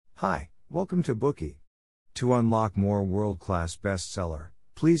Hi, welcome to Bookie. To unlock more world-class bestseller,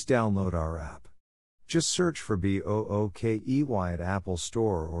 please download our app. Just search for BOOKEY at Apple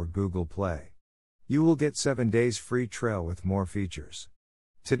Store or Google Play. You will get 7 days free trial with more features.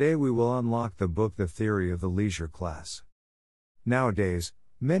 Today we will unlock the book The Theory of the Leisure Class. Nowadays,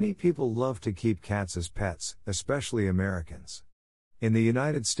 many people love to keep cats as pets, especially Americans. In the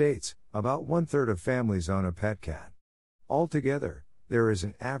United States, about 1/3 of families own a pet cat. Altogether, there is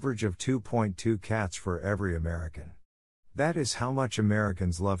an average of 2.2 cats for every American. That is how much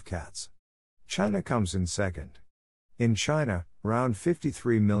Americans love cats. China comes in second. In China, around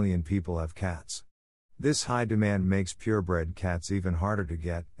 53 million people have cats. This high demand makes purebred cats even harder to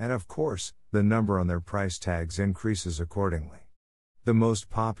get, and of course, the number on their price tags increases accordingly. The most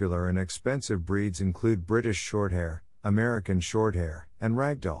popular and expensive breeds include British Shorthair, American Shorthair, and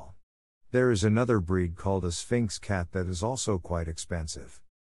Ragdoll. There is another breed called a Sphinx cat that is also quite expensive.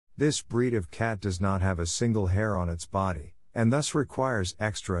 This breed of cat does not have a single hair on its body, and thus requires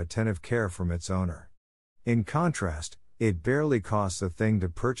extra attentive care from its owner. In contrast, it barely costs a thing to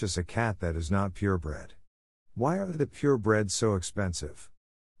purchase a cat that is not purebred. Why are the purebreds so expensive?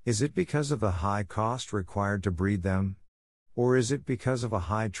 Is it because of the high cost required to breed them? Or is it because of a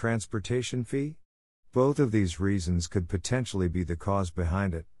high transportation fee? Both of these reasons could potentially be the cause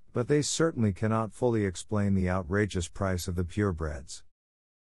behind it, but they certainly cannot fully explain the outrageous price of the purebreds.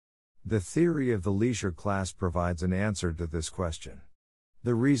 The theory of the leisure class provides an answer to this question.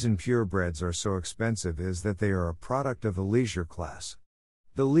 The reason purebreds are so expensive is that they are a product of the leisure class.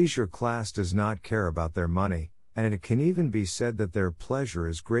 The leisure class does not care about their money, and it can even be said that their pleasure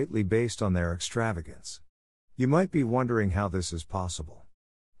is greatly based on their extravagance. You might be wondering how this is possible.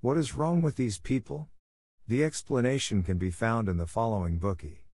 What is wrong with these people? The explanation can be found in the following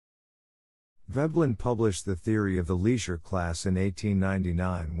Bookie. Veblen published The Theory of the Leisure Class in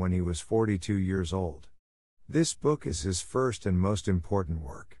 1899 when he was 42 years old. This book is his first and most important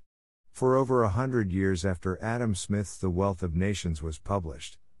work. For over 100 years after Adam Smith's The Wealth of Nations was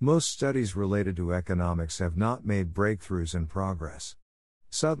published, most studies related to economics have not made breakthroughs in progress.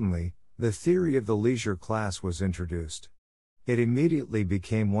 Suddenly, the theory of the leisure class was introduced. It immediately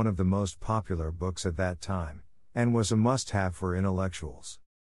became one of the most popular books at that time, and was a must-have for intellectuals.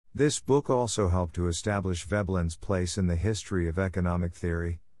 This book also helped to establish Veblen's place in the history of economic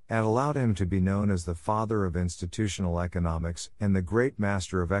theory, and allowed him to be known as the father of institutional economics and the great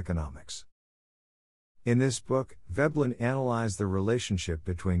master of economics. In this book, Veblen analyzed the relationship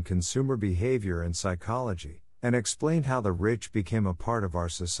between consumer behavior and psychology, and explained how the rich became a part of our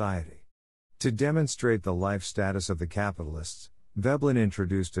society. To demonstrate the life status of the capitalists, Veblen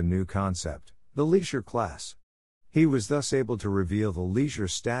introduced a new concept, the leisure class. He was thus able to reveal the leisure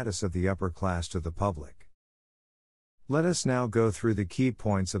status of the upper class to the public. Let us now go through the key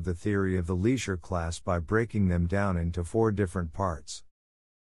points of the theory of the leisure class by breaking them down into 4 different parts.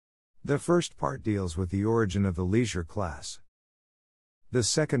 The first part deals with the origin of the leisure class. The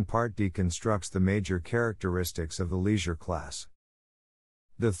second part deconstructs the major characteristics of the leisure class.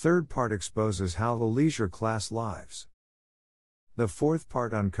 The third part exposes how the leisure class lives. The fourth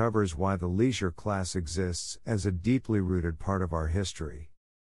part uncovers why the leisure class exists as a deeply rooted part of our history.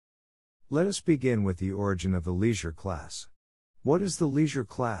 Let us begin with the origin of the leisure class. What is the leisure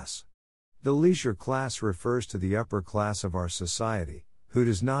class? The leisure class refers to the upper class of our society, who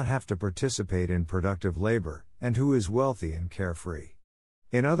does not have to participate in productive labor, and who is wealthy and carefree.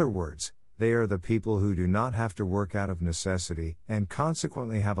 In other words, they are the people who do not have to work out of necessity, and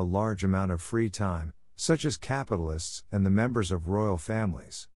consequently have a large amount of free time, such as capitalists and the members of royal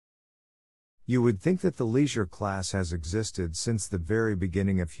families. You would think that the leisure class has existed since the very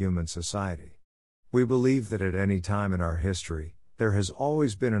beginning of human society. We believe that at any time in our history, there has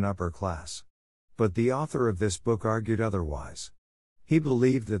always been an upper class. But the author of this book argued otherwise. He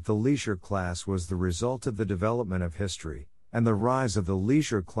believed that the leisure class was the result of the development of history, and the rise of the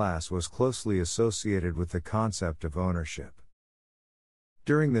leisure class was closely associated with the concept of ownership.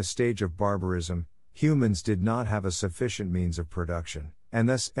 During this stage of barbarism, humans did not have a sufficient means of production, and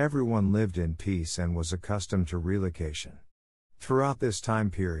thus everyone lived in peace and was accustomed to relocation. Throughout this time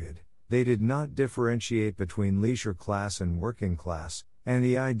period, they did not differentiate between leisure class and working class, and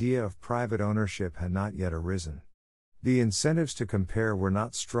the idea of private ownership had not yet arisen. The incentives to compare were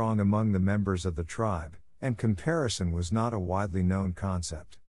not strong among the members of the tribe, and comparison was not a widely known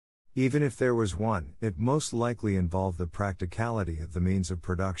concept. Even if there was one, it most likely involved the practicality of the means of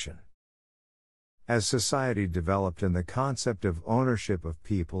production. As society developed and the concept of ownership of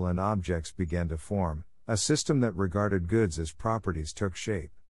people and objects began to form, a system that regarded goods as properties took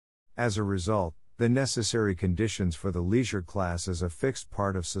shape. As a result, the necessary conditions for the leisure class as a fixed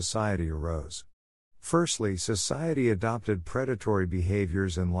part of society arose. Firstly, society adopted predatory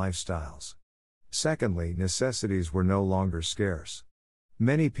behaviors and lifestyles. Secondly, necessities were no longer scarce.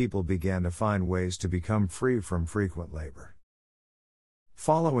 Many people began to find ways to become free from frequent labor.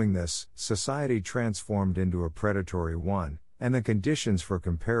 Following this, society transformed into a predatory one, and the conditions for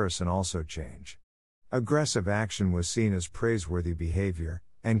comparison also change. Aggressive action was seen as praiseworthy behavior,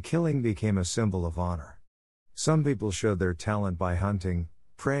 and killing became a symbol of honor. Some people showed their talent by hunting,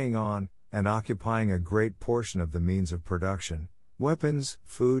 preying on, and occupying a great portion of the means of production: weapons,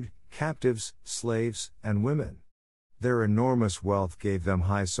 food, captives, slaves, and women. Their enormous wealth gave them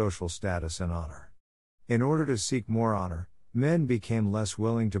high social status and honor. In order to seek more honor, men became less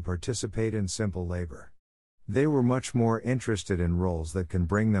willing to participate in simple labor. They were much more interested in roles that can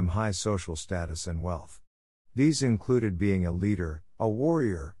bring them high social status and wealth. These included being a leader, a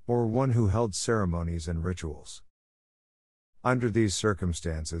warrior, or one who held ceremonies and rituals. Under these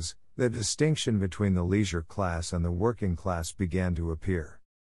circumstances, the distinction between the leisure class and the working class began to appear.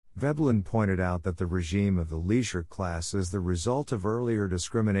 Veblen pointed out that the regime of the leisure class is the result of earlier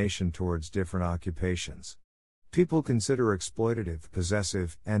discrimination towards different occupations. People consider exploitative,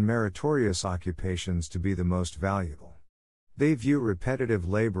 possessive, and meritorious occupations to be the most valuable. They view repetitive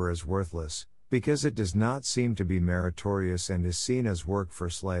labor as worthless, because it does not seem to be meritorious and is seen as work for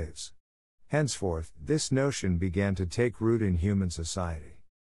slaves. Henceforth, this notion began to take root in human society.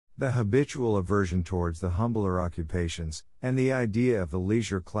 The habitual aversion towards the humbler occupations, and the idea of the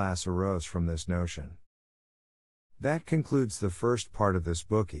leisure class arose from this notion. That concludes the first part of this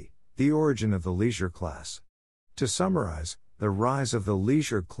bookie, The Origin of the Leisure Class. To summarize, the rise of the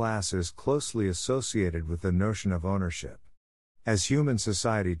leisure class is closely associated with the notion of ownership. As human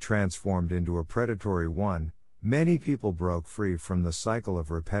society transformed into a predatory one, many people broke free from the cycle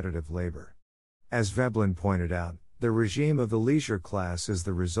of repetitive labor. As Veblen pointed out, the regime of the leisure class is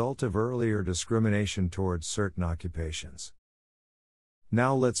the result of earlier discrimination towards certain occupations.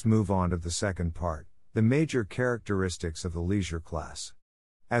 Now let's move on to the second part, the major characteristics of the leisure class.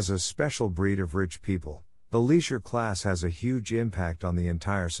 As a special breed of rich people, the leisure class has a huge impact on the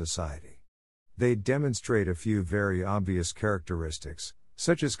entire society. They demonstrate a few very obvious characteristics,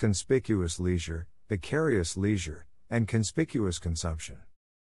 such as conspicuous leisure, vicarious leisure, and conspicuous consumption.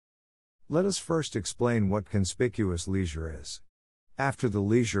 Let us first explain what conspicuous leisure is. After the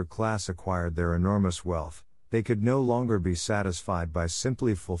leisure class acquired their enormous wealth, they could no longer be satisfied by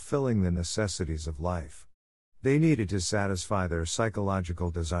simply fulfilling the necessities of life. They needed to satisfy their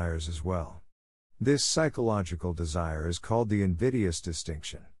psychological desires as well. This psychological desire is called the invidious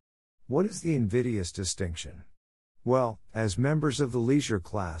distinction. What is the invidious distinction? Well, as members of the leisure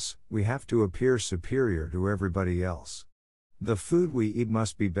class, we have to appear superior to everybody else. The food we eat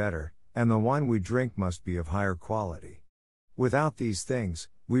must be better, and the wine we drink must be of higher quality. Without these things,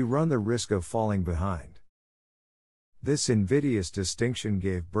 we run the risk of falling behind. This invidious distinction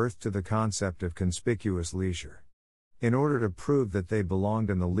gave birth to the concept of conspicuous leisure. In order to prove that they belonged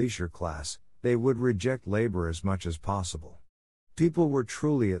in the leisure class, they would reject labor as much as possible. People were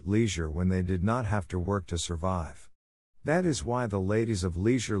truly at leisure when they did not have to work to survive. That is why the ladies of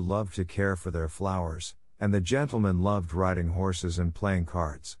leisure loved to care for their flowers, and the gentlemen loved riding horses and playing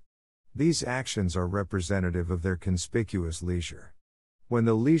cards. These actions are representative of their conspicuous leisure. When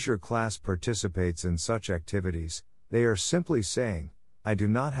the leisure class participates in such activities, they are simply saying, "I do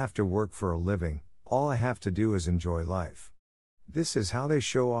not have to work for a living, all I have to do is enjoy life." This is how they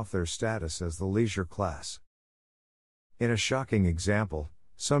show off their status as the leisure class. In a shocking example,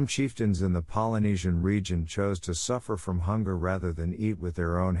 some chieftains in the Polynesian region chose to suffer from hunger rather than eat with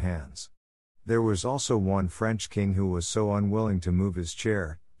their own hands. There was also one French king who was so unwilling to move his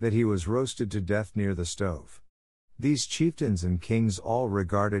chair, that he was roasted to death near the stove. These chieftains and kings all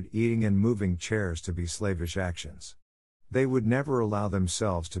regarded eating and moving chairs to be slavish actions. They would never allow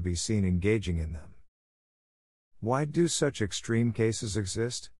themselves to be seen engaging in them. Why do such extreme cases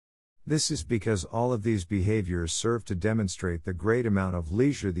exist? This is because all of these behaviors serve to demonstrate the great amount of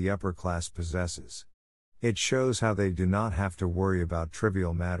leisure the upper class possesses. It shows how they do not have to worry about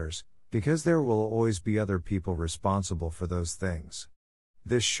trivial matters, because there will always be other people responsible for those things.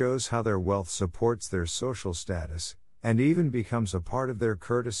 This shows how their wealth supports their social status, and even becomes a part of their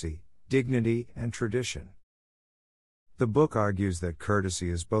courtesy, dignity, and tradition. The book argues that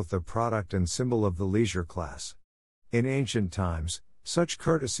courtesy is both the product and symbol of the leisure class. In ancient times, such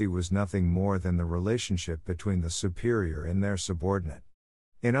courtesy was nothing more than the relationship between the superior and their subordinate.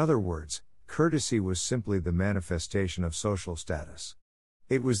 In other words, courtesy was simply the manifestation of social status.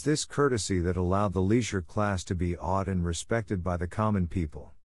 It was this courtesy that allowed the leisure class to be awed and respected by the common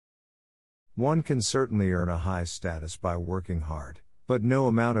people. One can certainly earn a high status by working hard, but no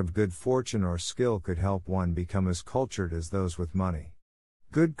amount of good fortune or skill could help one become as cultured as those with money.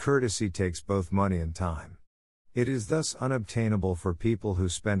 Good courtesy takes both money and time. It is thus unobtainable for people who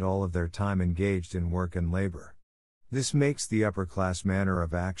spend all of their time engaged in work and labor. This makes the upper-class manner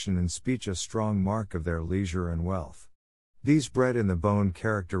of action and speech a strong mark of their leisure and wealth. These bred-in-the-bone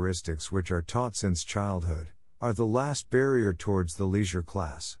characteristics, which are taught since childhood, are the last barrier towards the leisure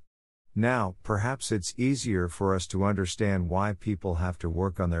class. Now, perhaps it's easier for us to understand why people have to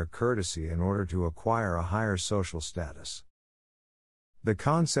work on their courtesy in order to acquire a higher social status. The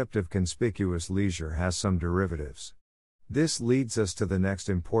concept of conspicuous leisure has some derivatives. This leads us to the next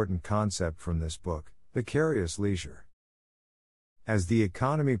important concept from this book, vicarious leisure. As the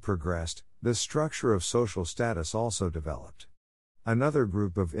economy progressed, the structure of social status also developed. Another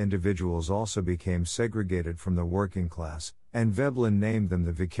group of individuals also became segregated from the working class, and Veblen named them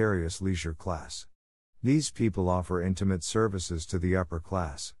the vicarious leisure class. These people offer intimate services to the upper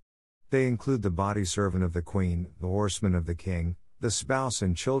class. They include the body servant of the queen, the horseman of the king, the spouse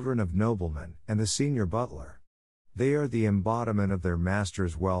and children of noblemen, and the senior butler. They are the embodiment of their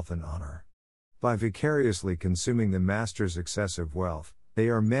master's wealth and honor. By vicariously consuming the master's excessive wealth, they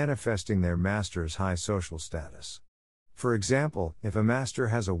are manifesting their master's high social status. For example, if a master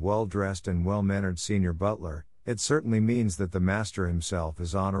has a well-dressed and well-mannered senior butler, it certainly means that the master himself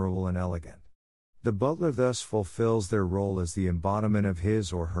is honorable and elegant. The butler thus fulfills their role as the embodiment of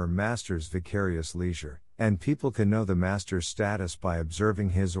his or her master's vicarious leisure, and people can know the master's status by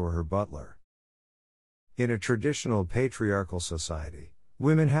observing his or her butler. In a traditional patriarchal society,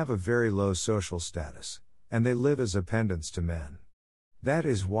 women have a very low social status, and they live as appendants to men. That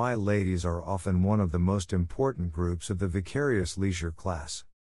is why ladies are often one of the most important groups of the vicarious leisure class.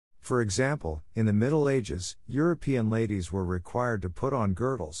 For example, in the Middle Ages, European ladies were required to put on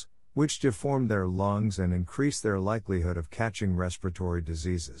girdles, which deformed their lungs and increased their likelihood of catching respiratory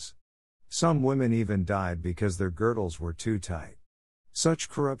diseases. Some women even died because their girdles were too tight. Such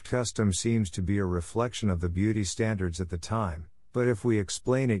corrupt custom seems to be a reflection of the beauty standards at the time, but if we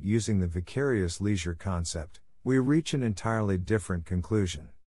explain it using the vicarious leisure concept, we reach an entirely different conclusion.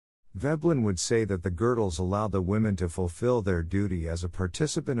 Veblen would say that the girdles allowed the women to fulfill their duty as a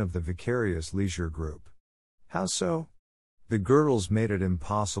participant of the vicarious leisure group. How so? The girdles made it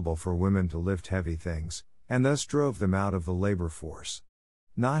impossible for women to lift heavy things, and thus drove them out of the labor force.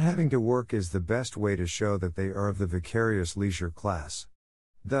 Not having to work is the best way to show that they are of the vicarious leisure class.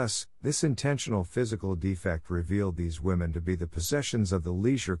 Thus, this intentional physical defect revealed these women to be the possessions of the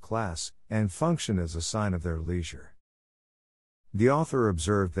leisure class, and function as a sign of their leisure. The author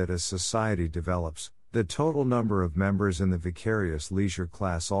observed that as society develops, the total number of members in the vicarious leisure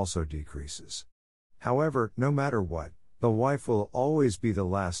class also decreases. However, no matter what, the wife will always be the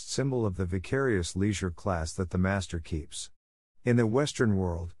last symbol of the vicarious leisure class that the master keeps. In the Western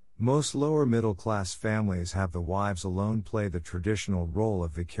world, most lower middle-class families have the wives alone play the traditional role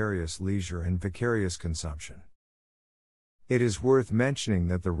of vicarious leisure and vicarious consumption. It is worth mentioning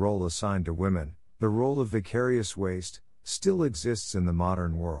that the role assigned to women, the role of vicarious waste, still exists in the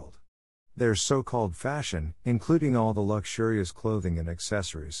modern world. Their so-called fashion, including all the luxurious clothing and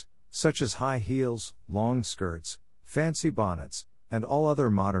accessories, such as high heels, long skirts, fancy bonnets, and all other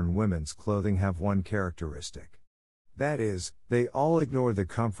modern women's clothing have one characteristic. That is, they all ignore the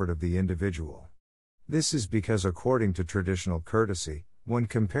comfort of the individual. This is because according to traditional courtesy, when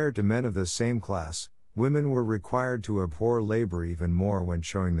compared to men of the same class, women were required to abhor labor even more when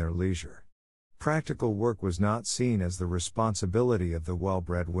showing their leisure. Practical work was not seen as the responsibility of the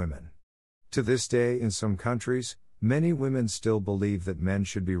well-bred women. To this day in some countries, many women still believe that men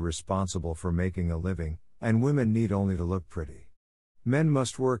should be responsible for making a living, and women need only to look pretty. Men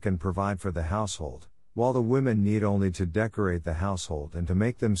must work and provide for the household, while the women need only to decorate the household and to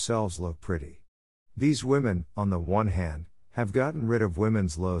make themselves look pretty. These women, on the one hand, have gotten rid of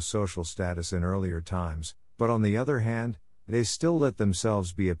women's low social status in earlier times, but on the other hand, they still let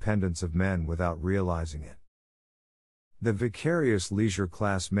themselves be appendants of men without realizing it. The vicarious leisure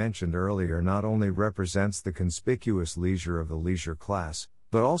class mentioned earlier not only represents the conspicuous leisure of the leisure class,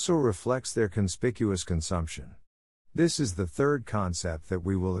 but also reflects their conspicuous consumption. This is the third concept that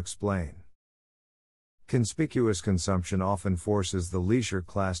we will explain. Conspicuous consumption often forces the leisure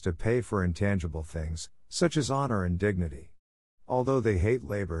class to pay for intangible things, such as honor and dignity. Although they hate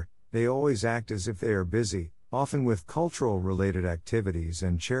labor, they always act as if they are busy, often with cultural-related activities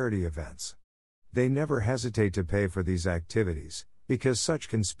and charity events. They never hesitate to pay for these activities, because such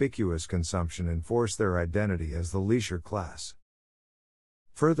conspicuous consumption enforce their identity as the leisure class.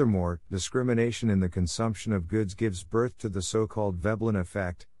 Furthermore, discrimination in the consumption of goods gives birth to the so-called Veblen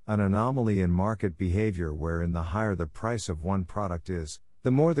effect, an anomaly in market behavior wherein the higher the price of one product is,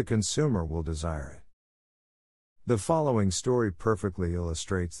 the more the consumer will desire it. The following story perfectly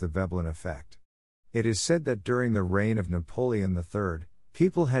illustrates the Veblen effect. It is said that during the reign of Napoleon III,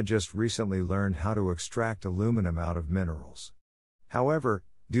 people had just recently learned how to extract aluminum out of minerals. However,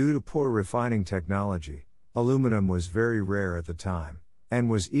 due to poor refining technology, aluminum was very rare at the time, and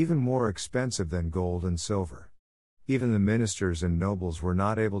was even more expensive than gold and silver. Even the ministers and nobles were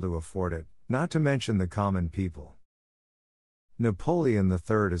not able to afford it, not to mention the common people. Napoleon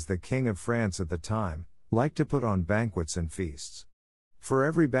III, as the King of France at the time, liked to put on banquets and feasts. For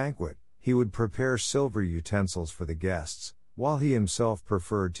every banquet, he would prepare silver utensils for the guests, while he himself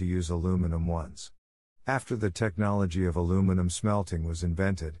preferred to use aluminum ones. After the technology of aluminum smelting was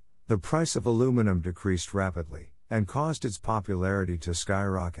invented, the price of aluminum decreased rapidly, and caused its popularity to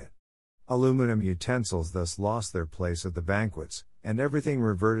skyrocket. Aluminum utensils thus lost their place at the banquets, and everything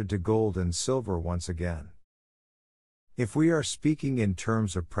reverted to gold and silver once again. If we are speaking in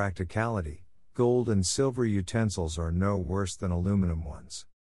terms of practicality, gold and silver utensils are no worse than aluminum ones.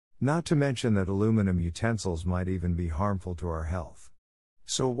 Not to mention that aluminum utensils might even be harmful to our health.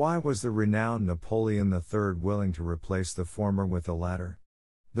 So why was the renowned Napoleon III willing to replace the former with the latter?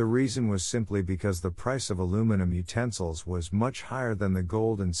 The reason was simply because the price of aluminum utensils was much higher than the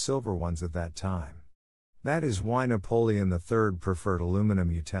gold and silver ones at that time. That is why Napoleon III preferred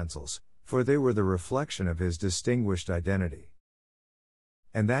aluminum utensils, for they were the reflection of his distinguished identity.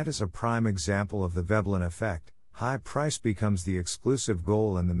 And that is a prime example of the Veblen effect. High price becomes the exclusive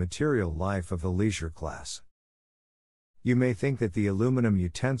goal in the material life of the leisure class. You may think that the aluminum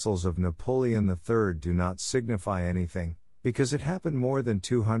utensils of Napoleon III do not signify anything, because it happened more than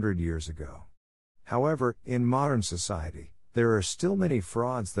 200 years ago. However, in modern society, there are still many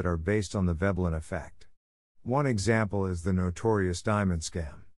frauds that are based on the Veblen effect. One example is the notorious diamond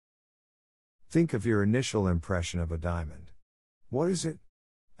scam. Think of your initial impression of a diamond. What is it?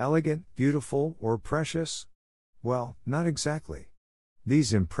 Elegant, beautiful, or precious? Well, not exactly.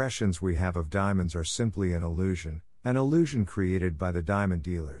 These impressions we have of diamonds are simply an illusion created by the diamond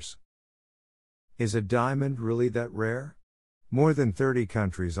dealers. Is a diamond really that rare? More than 30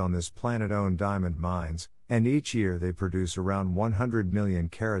 countries on this planet own diamond mines, and each year they produce around 100 million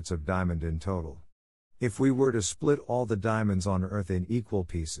carats of diamond in total. If we were to split all the diamonds on Earth in equal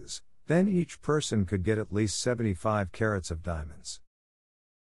pieces, then each person could get at least 75 carats of diamonds.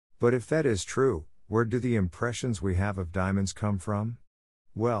 But if that is true, where do the impressions we have of diamonds come from?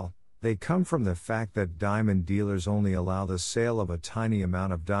 Well, they come from the fact that diamond dealers only allow the sale of a tiny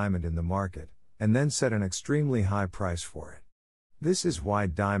amount of diamond in the market, and then set an extremely high price for it. This is why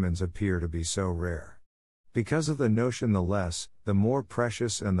diamonds appear to be so rare. Because of the notion the more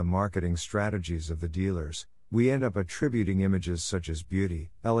precious and the marketing strategies of the dealers, we end up attributing images such as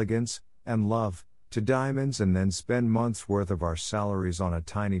beauty, elegance, and love to diamonds and then spend months' worth of our salaries on a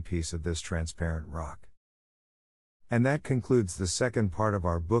tiny piece of this transparent rock. And that concludes the second part of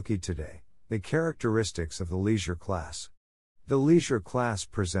our bookie today, the characteristics of the leisure class. The leisure class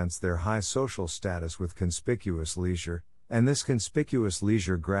presents their high social status with conspicuous leisure, and this conspicuous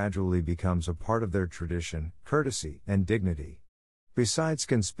leisure gradually becomes a part of their tradition, courtesy, and dignity. Besides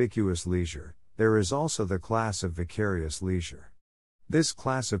conspicuous leisure, there is also the class of vicarious leisure. This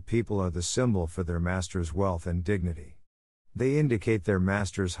class of people are the symbol for their master's wealth and dignity. They indicate their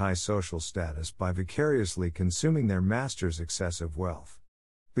master's high social status by vicariously consuming their master's excessive wealth.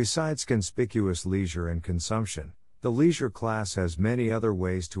 Besides conspicuous leisure and consumption, the leisure class has many other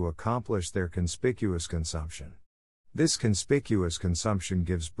ways to accomplish their conspicuous consumption. This conspicuous consumption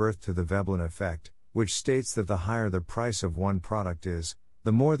gives birth to the Veblen effect, which states that the higher the price of one product is,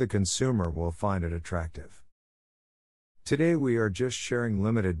 the more the consumer will find it attractive. Today we are just sharing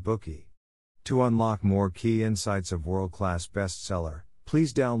limited bookie. To unlock more key insights of world-class bestseller,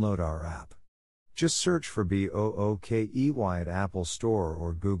 please download our app. Just search for BOOKEY at Apple Store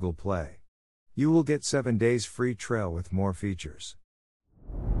or Google Play. You will get 7 days free trial with more features.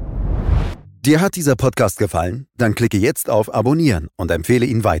 Dir hat dieser Podcast gefallen? Dann klicke jetzt auf Abonnieren und empfehle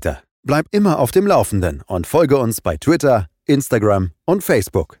ihn weiter. Bleib immer auf dem Laufenden und folge uns bei Twitter, Instagram und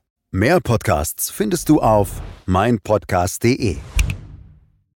Facebook. Mehr Podcasts findest du auf meinpodcast.de.